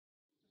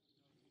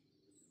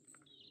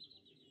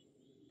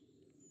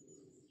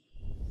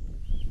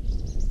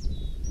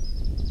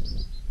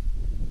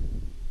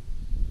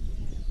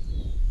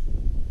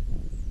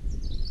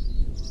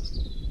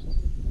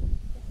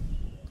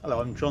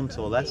Hello, I'm John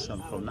Torlesse.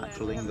 I'm from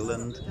Natural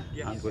England,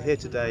 and we're here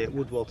today at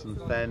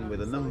Woodwalton Fen with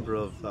a number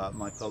of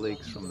my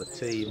colleagues from the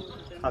team,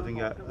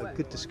 having a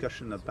good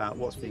discussion about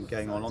what's been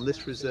going on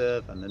this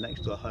reserve and the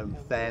next door home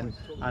fen,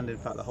 and in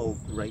fact the whole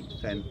Great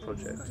Fen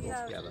project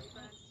altogether.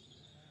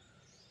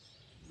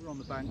 We're on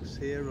the banks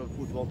here of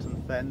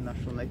Woodwalton Fen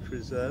National Nature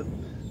Reserve,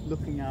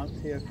 looking out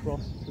here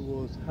across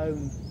towards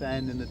Home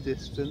Fen in the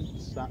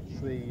distance.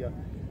 That's the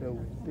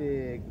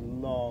big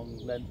long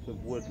length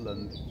of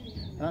woodland,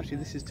 and actually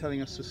this is telling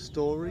us a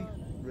story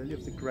really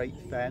of the Great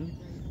Fen.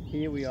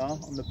 Here we are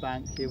on the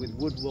bank here with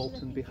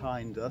Woodwalton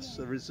behind us,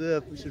 a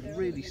reserve which has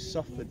really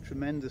suffered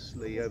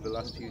tremendously over the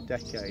last few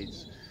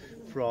decades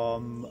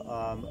from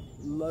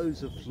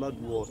loads of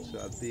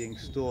floodwater being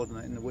stored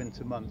in the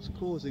winter months,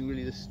 causing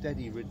really the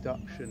steady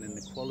reduction in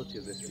the quality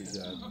of this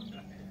reserve.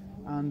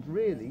 And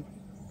really,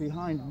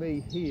 behind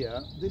me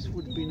here, this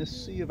would have been a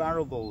sea of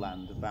arable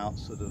land about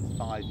sort of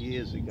 5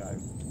 years ago.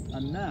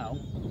 And now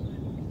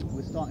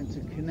we're starting to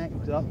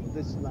connect up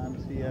this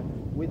land here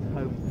with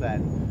Home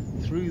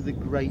Fen through the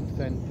Great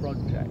Fen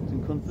project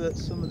and convert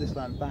some of this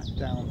land back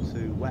down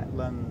to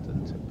wetland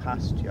and to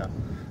pasture.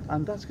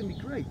 And that's going to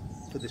be great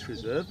for this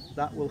reserve.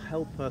 That will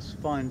help us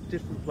find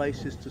different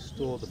places to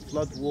store the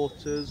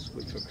floodwaters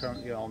which are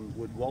currently on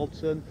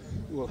Woodwalton.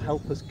 It will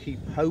help us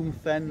keep Home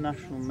Fen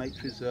National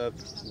Nature Reserve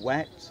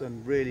wet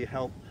and really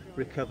help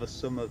recover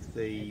some of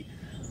the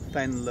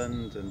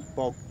fenland and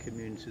bog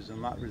communities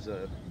in that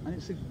reserve. And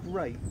it's a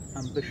great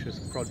ambitious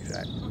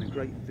project and a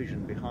great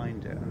vision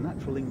behind it, and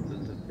Natural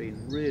England have been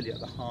really at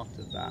the heart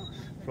of that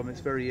from its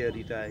very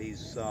early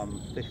days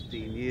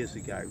 15 years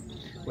ago,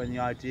 when the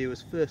idea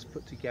was first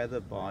put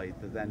together by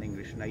the then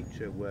English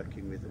Nature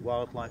working with the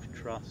Wildlife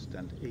Trust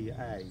and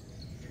EA.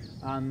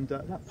 And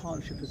that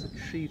partnership has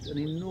achieved an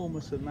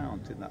enormous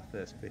amount in that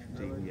first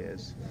 15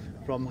 years,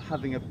 from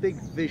having a big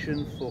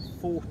vision for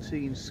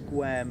 14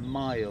 square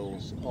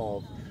miles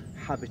of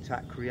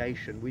habitat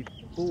creation. We've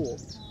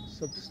bought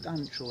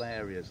substantial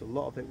areas, a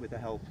lot of it with the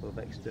help of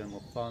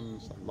external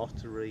funds, the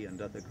lottery and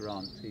other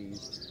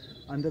grantees.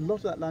 And a lot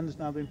of that land has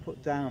now been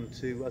put down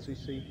to, as we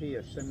see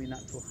here,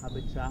 semi-natural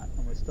habitat,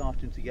 and we're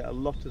starting to get a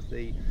lot of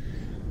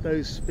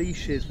those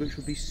species which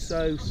would be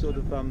so sort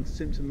of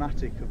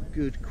symptomatic of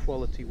good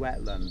quality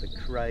wetland, the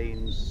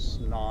cranes,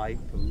 snipe,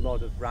 a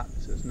lot of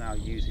raptors now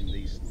using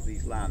these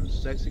lands.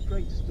 So it's a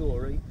great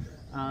story,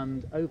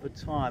 and over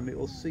time it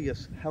will see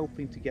us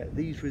helping to get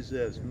these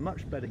reserves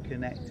much better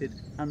connected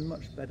and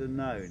much better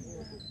known.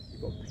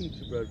 We've got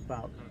Peterborough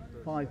about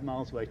 5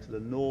 miles away to the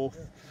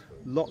north,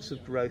 lots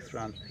of growth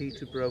around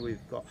Peterborough.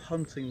 We've got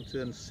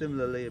Huntington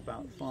similarly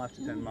about 5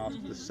 to 10 miles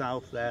to the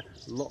south there,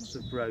 lots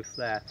of growth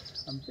there.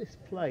 And this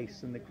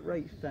place and the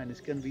Great Fen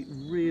is going to be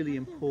really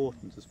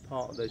important as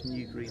part of those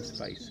new green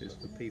spaces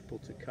for people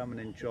to come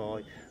and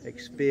enjoy,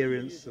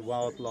 experience the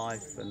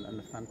wildlife and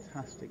the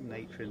fantastic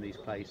nature in these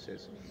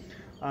places.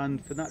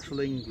 And for Natural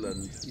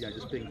England,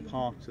 just being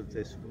part of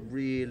this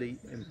really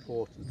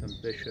important,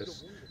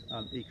 ambitious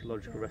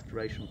ecological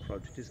restoration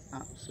project is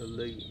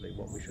absolutely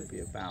what we should be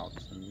about,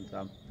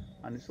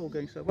 and it's all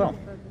going so well.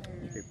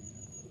 Thank you.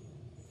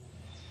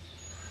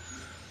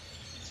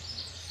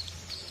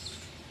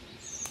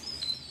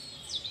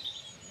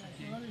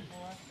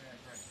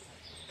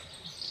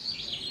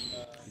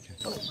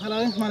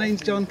 Hello, my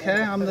name's John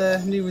Kerr. I'm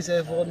the new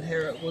reserve warden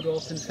here at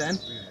Woodwalton Fen.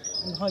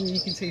 And behind me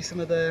you can see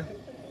some of the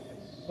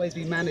ways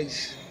we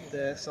manage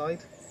the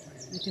site.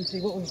 You can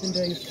see what we've been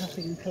doing is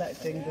cutting and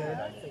collecting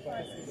the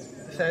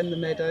fen, the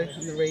meadow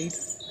and the reed.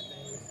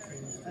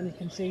 And you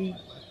can see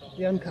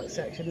the uncut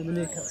section and the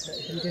new cut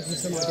section. It gives you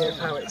some idea of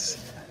how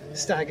it's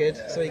staggered,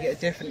 so you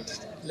get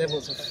different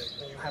levels of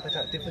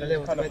habitat, different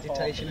levels of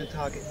vegetation, and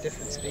target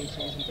different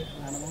species and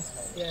different animals.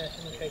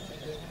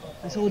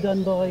 It's all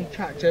done by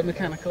tractor,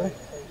 mechanical,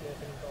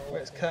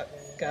 where it's cut,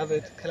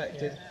 gathered,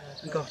 collected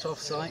and got off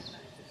site.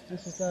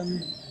 This was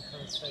done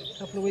a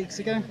couple of weeks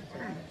ago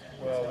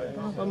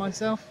by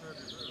myself.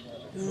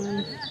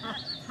 This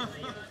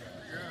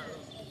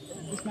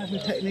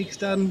management technique's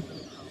done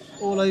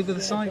all over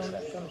the site.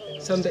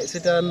 Some bits are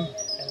done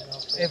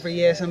every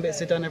year, some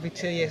bits are done every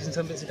 2 years, and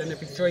some bits are done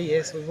every 3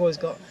 years. So we've always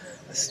got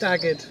a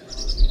staggered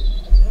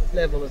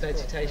level of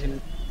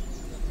vegetation.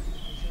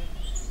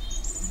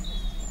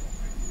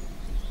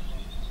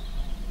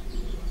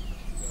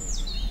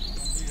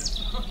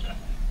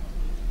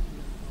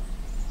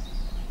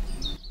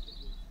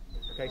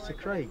 Okay, so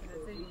Craig,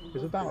 it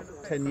was about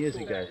 10 years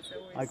ago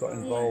I got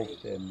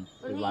involved in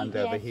the land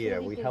over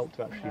here. We helped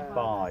to actually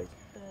buy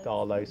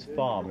Darlow's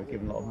farm. We're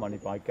given a lot of money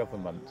by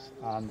government,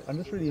 and I'm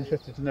just really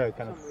interested to know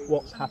kind of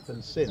what's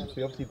happened since.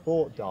 We obviously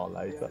bought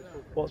Darlow's, but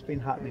what's been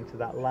happening to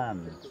that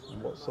land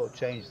and what sort of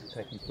changes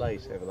have taken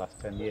place over the last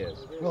 10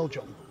 years? Well,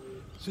 John,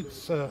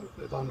 since the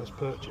land was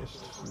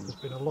purchased, there's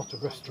been a lot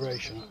of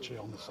restoration actually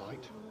on the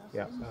site.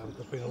 Yeah.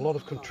 There's been a lot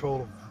of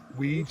control of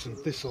weeds and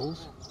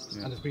thistles,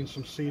 and there's been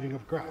some seeding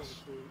of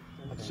grass.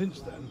 And since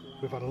then,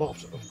 we've had a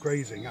lot of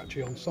grazing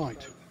actually on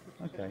site.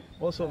 Okay.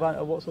 What sort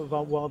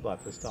of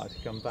wildlife has started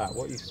to come back?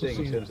 What are you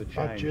seeing in terms of change?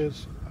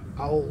 Badgers,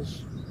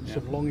 owls,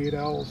 some long-eared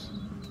owls,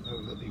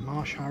 the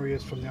marsh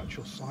harriers from the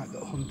actual site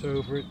that hunt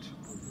over it.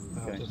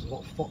 Okay. There's a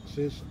lot of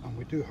foxes, and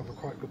we do have a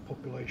quite good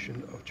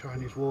population of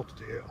Chinese water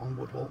deer on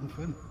Woodwalton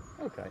Fen.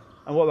 Okay.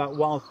 And what about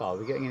wildfowl? Are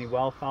we getting any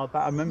wildfowl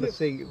back? I remember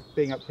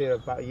being up here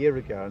about a year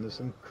ago, and there's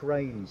some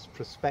cranes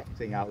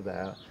prospecting out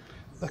there.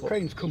 The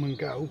cranes come and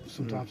go.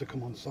 Sometimes they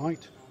come on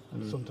site,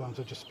 and sometimes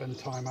they just spend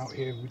time out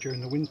here during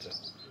the winter.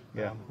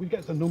 Yeah. We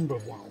get the number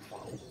of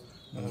wildfowl.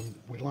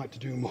 We'd like to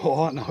do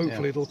more, and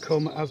hopefully it'll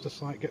come as the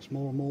site gets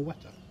more and more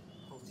wetter.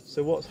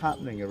 So what's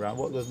happening around?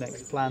 What are the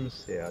next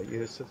plans here? Are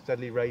you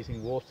steadily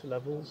raising water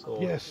levels? Or?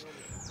 Yes.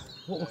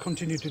 What we'll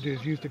continue to do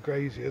is use the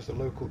graziers, the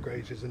local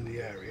graziers in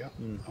the area,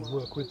 and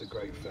work with the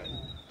Great Fen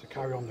to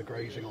carry on the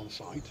grazing on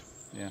site.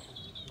 Yeah.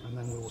 And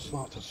then we will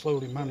start to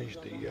slowly manage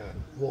the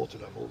water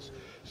levels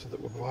so that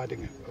we're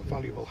providing a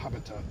valuable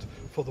habitat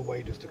for the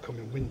waders to come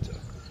in winter.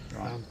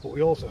 Right. But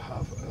we also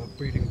have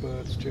breeding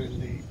birds during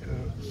the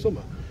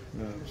summer,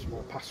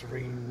 small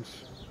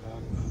passerines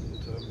and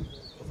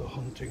other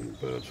hunting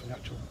birds from the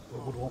actual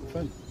Woodwalton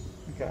Fen.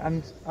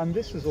 Okay, and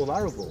this was all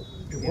arable,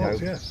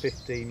 yes.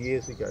 15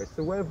 years ago.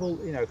 So where have all,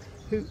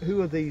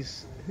 who are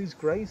these, who's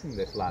grazing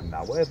this land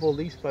now? Where have all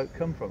these folk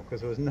come from?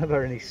 Because there was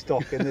never any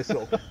stock in this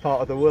sort of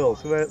part of the world.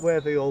 So where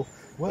have they all,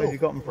 where have you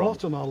got them from? A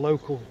lot of our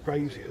local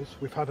graziers,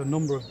 we've had a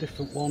number of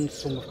different ones.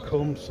 Some have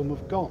come, some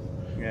have gone.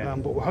 Yeah.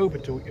 But we're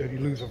hoping to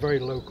lose a very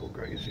local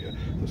grazier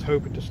that's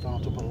hoping to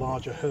start up a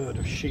larger herd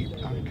of sheep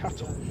and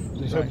cattle. And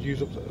he's hoping to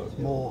use up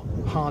more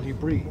hardy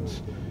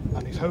breeds,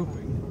 and he's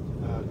hoping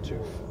to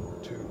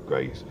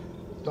graze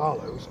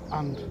Darlows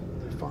and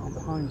the farm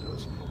behind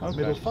us,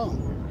 Middle Farm.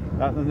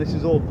 And this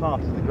is all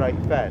part of the Great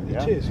Fen,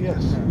 yeah? It is,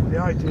 yes. The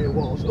idea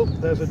was,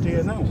 there's a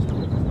deer now.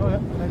 Oh yeah,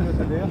 there's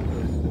a deer.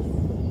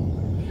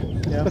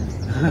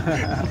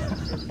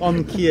 Yeah.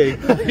 On cue.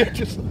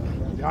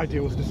 The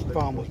idea was this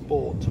farm was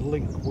bought to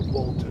link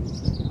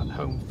Woodwalton and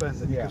Home Fen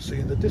that you can see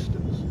in the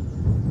distance.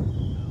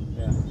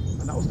 Yeah.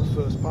 And that was the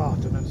first part,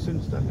 and then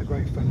since then the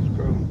Great Fen has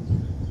grown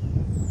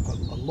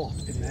a lot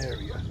in the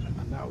area,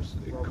 and now it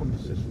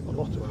encompasses a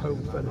lot of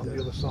Home Fen on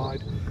the other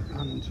side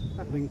and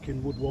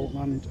linking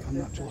Woodwalton and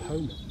natural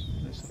home.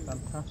 It's a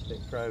fantastic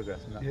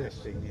progress in that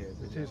 15 years.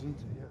 It isn't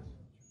it? Yes.